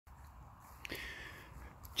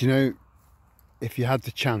Do you know, if you had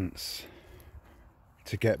the chance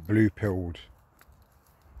to get blue pilled,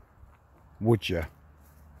 would you?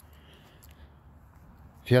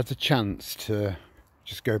 If you had the chance to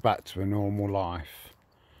just go back to a normal life,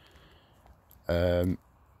 like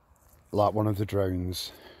one of the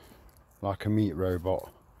drones, like a meat robot,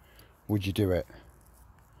 would you do it?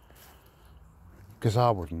 Because I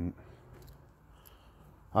wouldn't.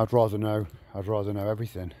 I'd rather know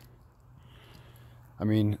everything. I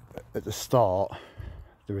mean, at the start,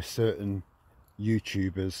 there were certain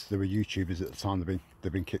YouTubers. There were YouTubers at the time.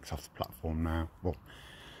 They've been kicked off the platform now. But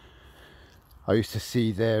I used to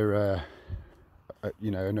see their, you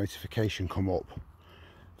know, a notification come up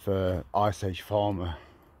for Ice Age Farmer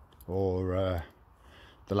or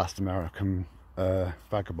The Last American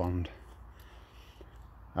Vagabond,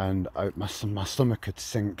 and my stomach could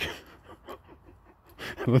sink.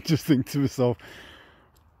 And I just think to myself,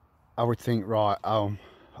 I would think, right, I'll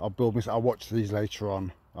build myself. I'll watch these later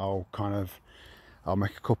on. I'll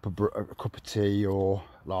make a cup of tea, or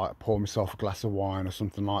like pour myself a glass of wine or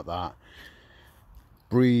something like that.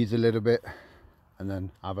 Breathe a little bit, and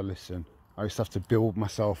then have a listen. I used to have to build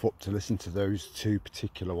myself up to listen to those two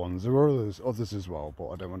particular ones. There were others as well, but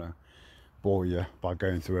I don't want to bore you by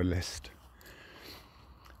going through a list.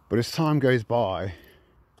 But as time goes by,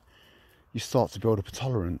 you start to build up a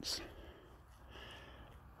tolerance.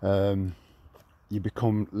 You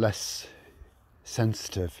become less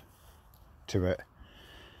sensitive to it,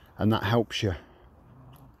 and that helps you.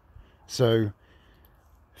 So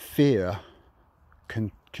fear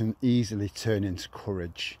can easily turn into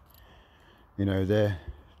courage. You know, they're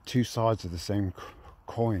two sides of the same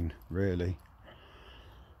coin, really.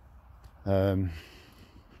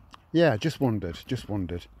 Yeah, just wondered.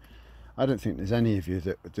 I don't think there's any of you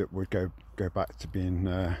that would go back to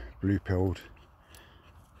being blue pilled.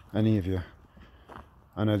 Any of you?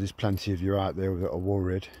 I know there's plenty of you out there that are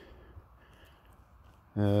worried.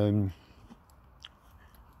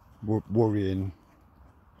 Worrying,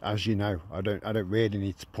 as you know, I don't really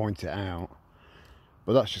need to point it out,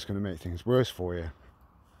 but that's just going to make things worse for you.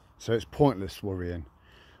 So it's pointless worrying.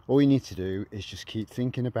 All you need to do is just keep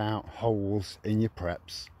thinking about holes in your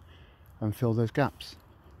preps and fill those gaps.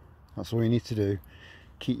 That's all you need to do.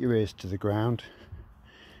 Keep your ears to the ground.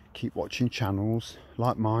 Keep watching channels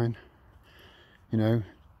like mine, you know,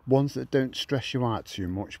 ones that don't stress you out too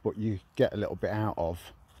much, but you get a little bit out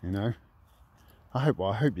of, you know. I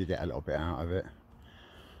hope you get a little bit out of it.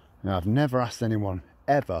 Now, I've never asked anyone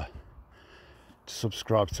ever to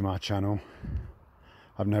subscribe to my channel.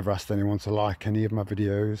 I've never asked anyone to like any of my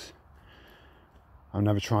videos. I'm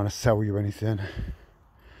never trying to sell you anything.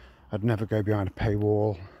 I'd never go behind a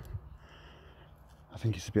paywall. I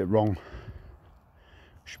think it's a bit wrong.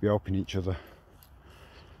 We should be helping each other.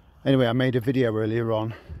 Anyway, I made a video earlier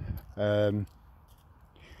on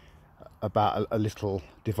about a little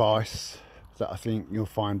device that I think you'll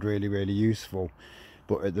find really, really useful.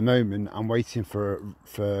 But at the moment, I'm waiting for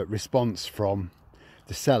response from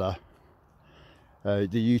the seller, the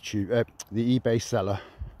eBay seller,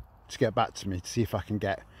 to get back to me to see if I can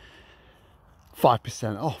get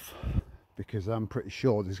 5% off, because I'm pretty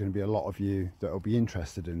sure there's going to be a lot of you that will be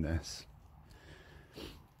interested in this.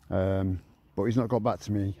 But he's not got back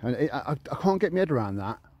to me, and I can't get my head around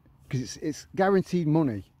that, because it's guaranteed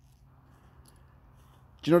money.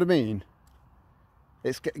 Do you know what I mean?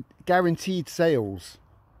 It's guaranteed sales.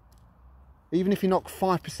 Even if you knock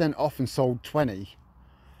 5% off and sold 20,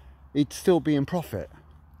 he'd still be in profit.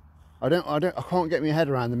 I can't get my head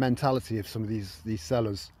around the mentality of some of these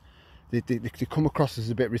sellers. They come across as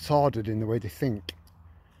a bit retarded in the way they think.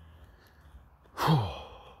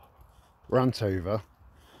 Rant over.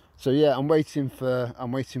 So yeah, I'm waiting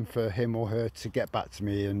for him or her to get back to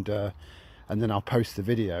me, and then I'll post the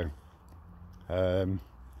video.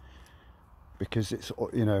 Because it's,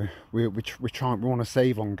 you know, we want to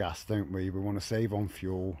save on gas, don't we? We want to save on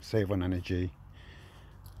fuel, save on energy.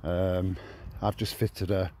 I've just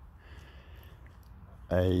fitted a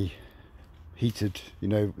heated, you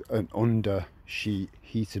know, an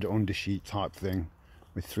heated undersheet type thing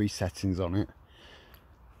with 3 settings on it.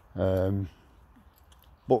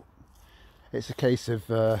 But it's a case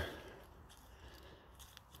of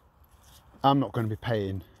I'm not going to be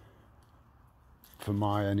paying for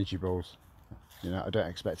my energy bills. You know, I don't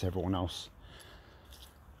expect everyone else.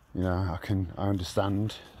 You know, I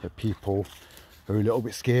understand that people are a little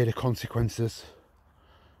bit scared of consequences.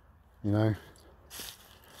 You know,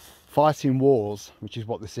 fighting wars, which is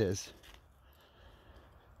what this is.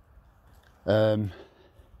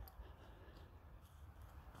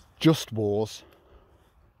 Just wars.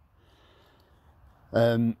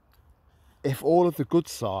 if all of the good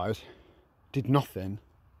side did nothing,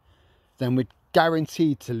 then we're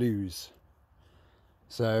guaranteed to lose.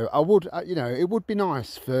 So I would, you know, it would be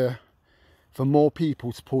nice for more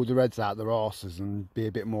people to pull their heads out their arses and be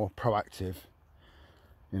a bit more proactive,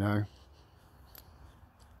 you know,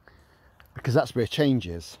 because that's where change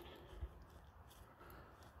is.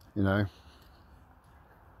 You know,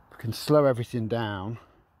 we can slow everything down.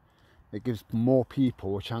 It gives more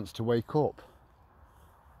people a chance to wake up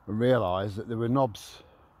and realise that there were knobs.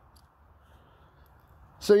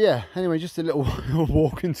 So yeah, anyway, just a little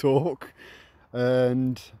walk and talk,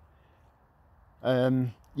 and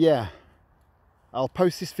yeah, I'll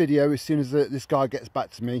post this video as soon as this guy gets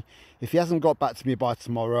back to me. If he hasn't got back to me by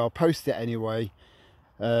tomorrow, I'll post it anyway,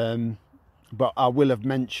 but I will have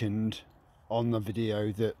mentioned on the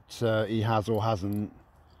video that he has or hasn't,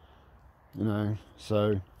 you know.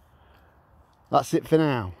 So that's it for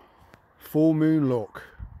now. Full moon look.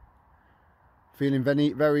 Feeling very,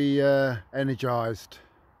 very energised.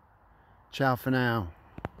 Ciao for now.